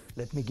you,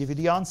 let me give you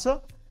the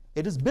answer.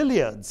 It is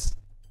billiards.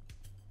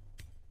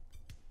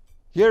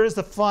 Here is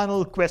the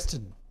final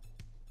question.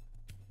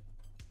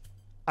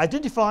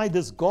 Identify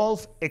this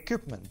golf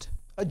equipment,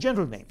 a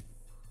general name.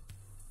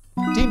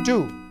 Team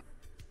 2.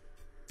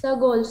 Sir,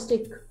 golf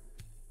stick.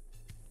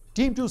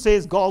 Team 2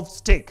 says golf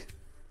stick.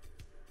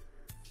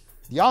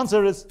 The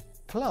answer is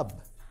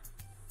club.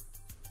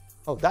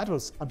 Oh, that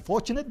was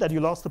unfortunate that you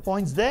lost the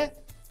points there.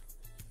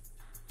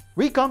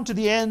 We come to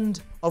the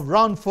end of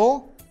round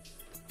 4.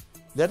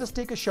 Let us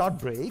take a short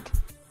break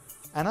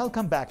and I'll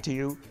come back to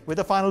you with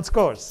the final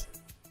scores.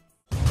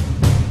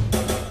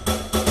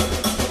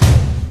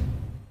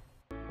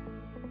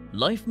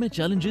 Life में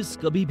challenges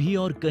कभी भी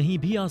और कहीं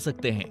भी आ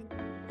सकते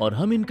हैं और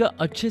हम इनका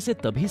अच्छे से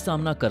तभी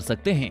सामना कर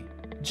सकते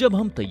हैं जब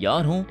हम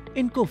तैयार हों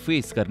इनको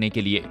फेस करने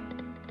के लिए।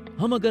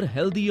 हम अगर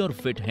हेल्दी और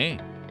फिट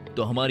हैं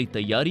तो हमारी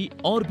तैयारी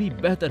और भी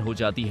बेहतर हो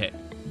जाती है।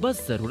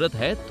 बस जरूरत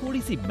है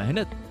थोड़ी सी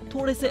मेहनत,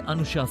 थोड़े से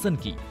अनुशासन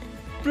की।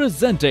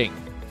 Presenting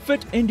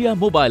fit India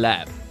mobile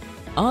app,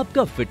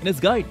 आपका फिटनेस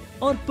गाइड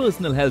और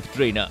पर्सनल हेल्थ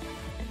ट्रेनर।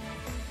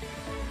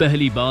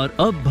 पहली बार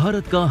अब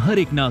भारत का हर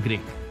एक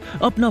नागरिक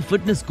अपना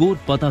फिटनेस स्कोर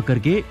पता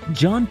करके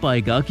जान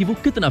पाएगा कि वो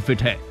कितना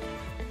फिट है।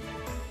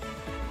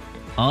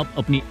 आप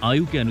अपनी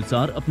आयु के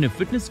अनुसार अपने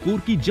फिटनेस स्कोर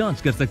की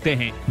जांच कर सकते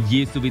हैं।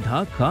 ये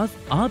सुविधा खास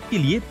आपके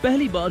लिए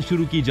पहली बार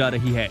शुरू की जा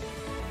रही है।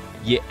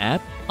 ये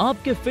ऐप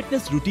आपके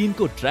फिटनेस रूटीन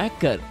को ट्रैक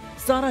कर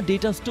सारा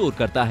डेटा स्टोर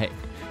करता है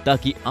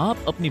ताकि आप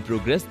अपनी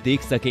प्रोग्रेस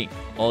देख सकें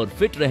और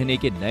फिट रहने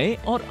के नए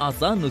और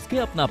आसान नुस्खे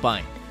अपना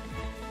पाएं।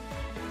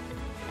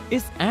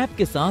 इस ऐप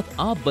के साथ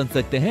आप बन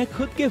सकते हैं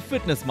खुद के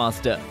फिटनेस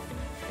मास्टर।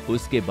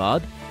 उसके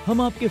बाद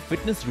हम आपके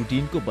फिटनेस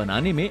रूटीन को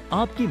बनाने में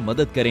आपकी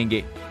मदद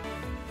करेंगे।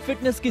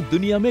 फिटनेस की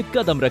दुनिया में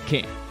कदम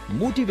रखें,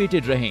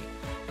 मोटिवेटेड रहें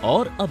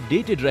और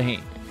अपडेटेड रहें।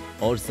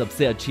 और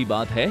सबसे अच्छी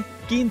बात है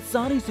कि इन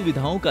सारी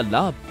सुविधाओं का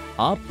लाभ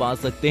आप पा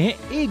सकते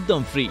हैं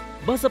एकदम फ्री।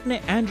 बस अपने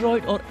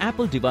एंड्रॉइड और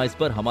एप्पल डिवाइस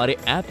पर हमारे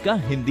ऐप का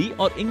हिंदी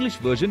और इंग्लिश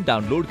वर्जन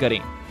डाउनलोड करें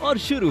और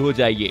शुरू हो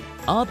जाइए।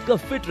 आपका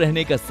फिट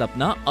रहने का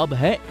सपना अब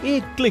है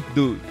एक क्लिक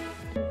दूर।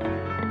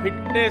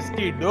 फिटनेस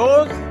की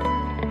डोज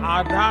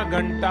आधा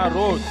घंटा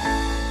रोज।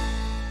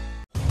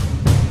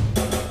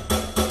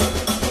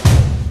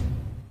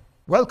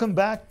 Welcome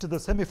back to the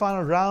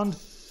semi-final round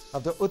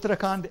of the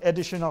Uttarakhand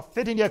edition of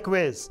Fit India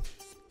Quiz,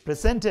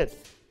 presented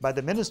by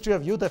the Ministry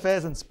of Youth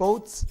Affairs and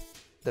Sports,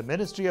 the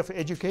Ministry of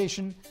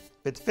Education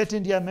with Fit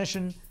India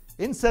Mission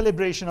in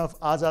celebration of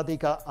Azadi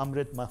Ka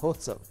Amrit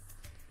Mahotsav.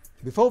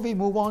 Before we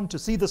move on to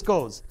see the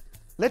scores,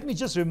 let me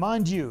just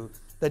remind you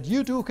that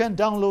you too can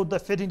download the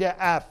Fit India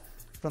app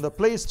from the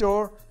Play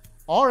Store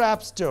or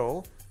App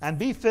Store and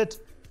be fit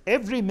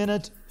every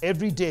minute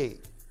every day.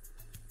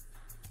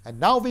 And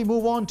now we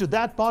move on to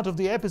that part of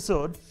the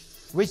episode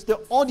which the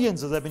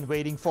audiences have been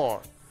waiting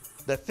for,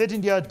 the Fit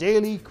India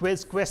Daily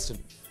Quiz question.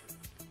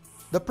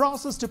 The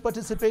process to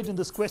participate in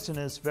this question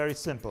is very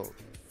simple.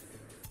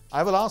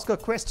 I will ask a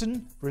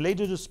question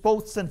related to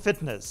sports and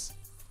fitness.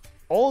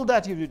 All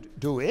that you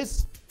do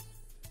is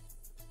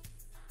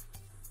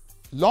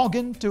log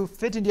in to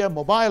Fit India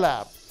mobile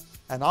app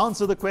and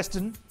answer the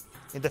question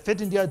in the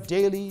Fit India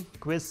Daily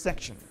Quiz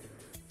section.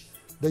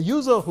 The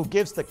user who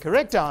gives the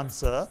correct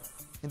answer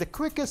in the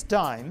quickest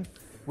time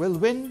will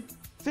win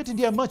Fit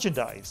India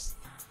merchandise.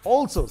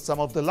 Also, some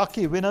of the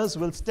lucky winners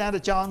will stand a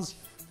chance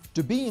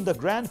to be in the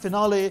grand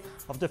finale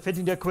of the Fit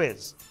India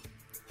quiz.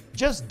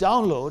 Just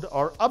download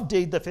or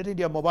update the Fit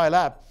India mobile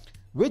app,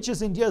 which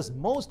is India's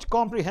most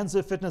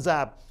comprehensive fitness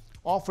app,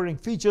 offering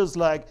features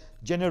like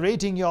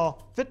generating your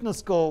fitness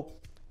score,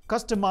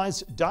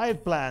 customized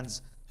diet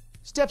plans,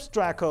 steps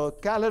tracker,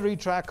 calorie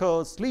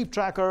tracker, sleep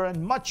tracker,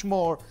 and much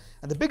more.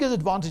 And the biggest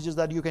advantage is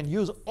that you can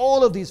use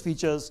all of these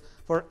features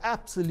for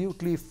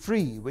absolutely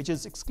free, which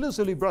is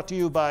exclusively brought to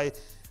you by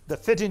the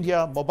Fit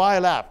India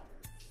mobile app.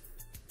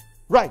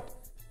 Right,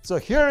 so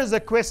here is a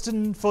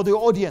question for the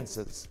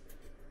audiences.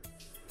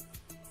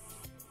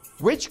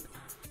 Which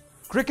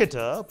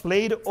cricketer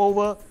played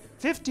over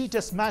 50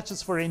 test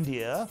matches for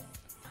India,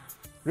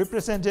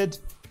 represented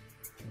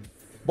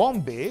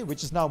Bombay,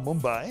 which is now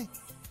Mumbai,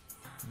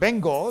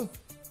 Bengal,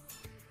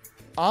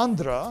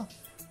 Andhra,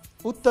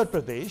 Uttar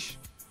Pradesh,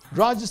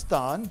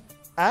 Rajasthan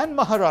and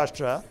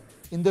Maharashtra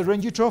in the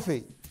Ranji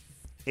Trophy?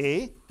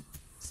 A.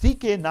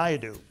 C.K.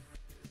 Naidu,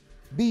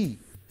 B.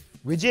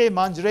 Vijay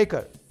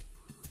Manjrekar,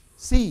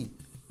 C.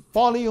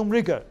 Paulie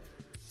Umrigar,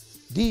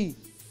 D.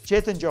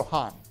 Chetan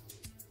Chauhan.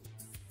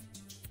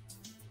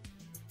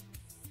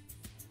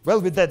 Well,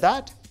 with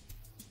that,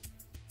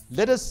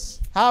 let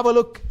us have a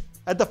look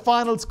at the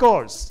final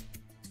scores.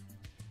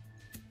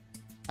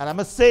 And I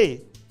must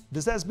say,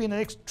 this has been an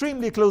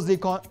extremely closely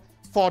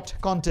fought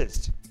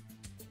contest.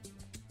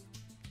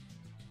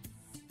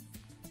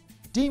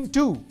 Team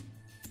 2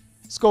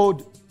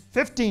 scored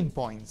 15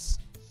 points.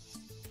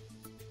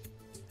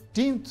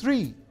 Team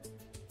 3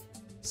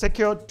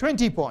 secured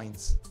 20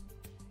 points.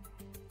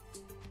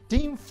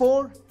 Team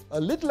 4 a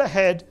little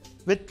ahead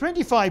with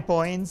 25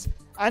 points,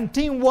 and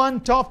Team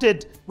 1 topped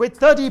it with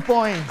 30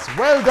 points.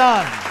 Well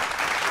done.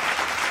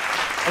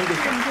 Thank you,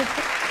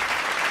 sir.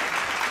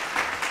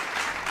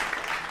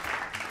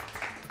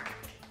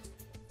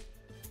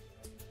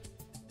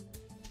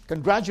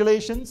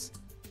 Congratulations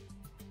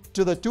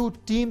to the two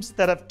teams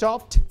that have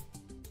topped.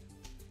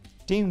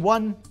 Team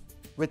 1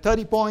 with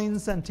 30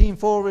 points and Team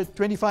 4 with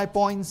 25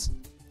 points.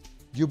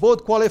 You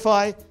both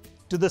qualify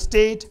to the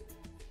state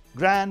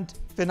grand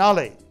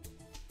finale.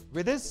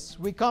 With this,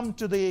 we come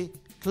to the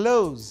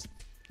close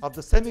of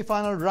the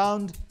semi-final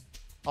round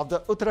of the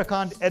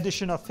Uttarakhand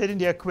edition of Fit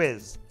India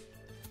Quiz.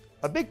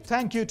 A big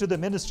thank you to the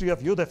Ministry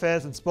of Youth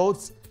Affairs and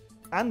Sports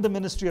and the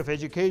Ministry of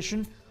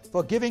Education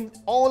for giving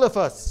all of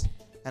us,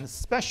 and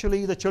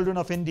especially the children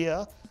of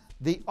India,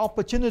 the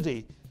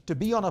opportunity to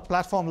be on a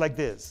platform like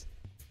this.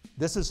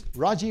 This is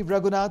Rajiv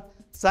Raghunath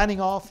signing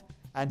off,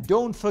 and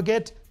don't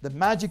forget the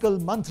magical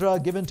mantra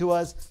given to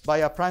us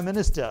by our Prime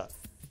Minister,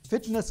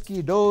 fitness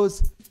ki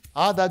dose,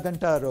 aadha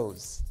ghanta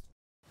roz.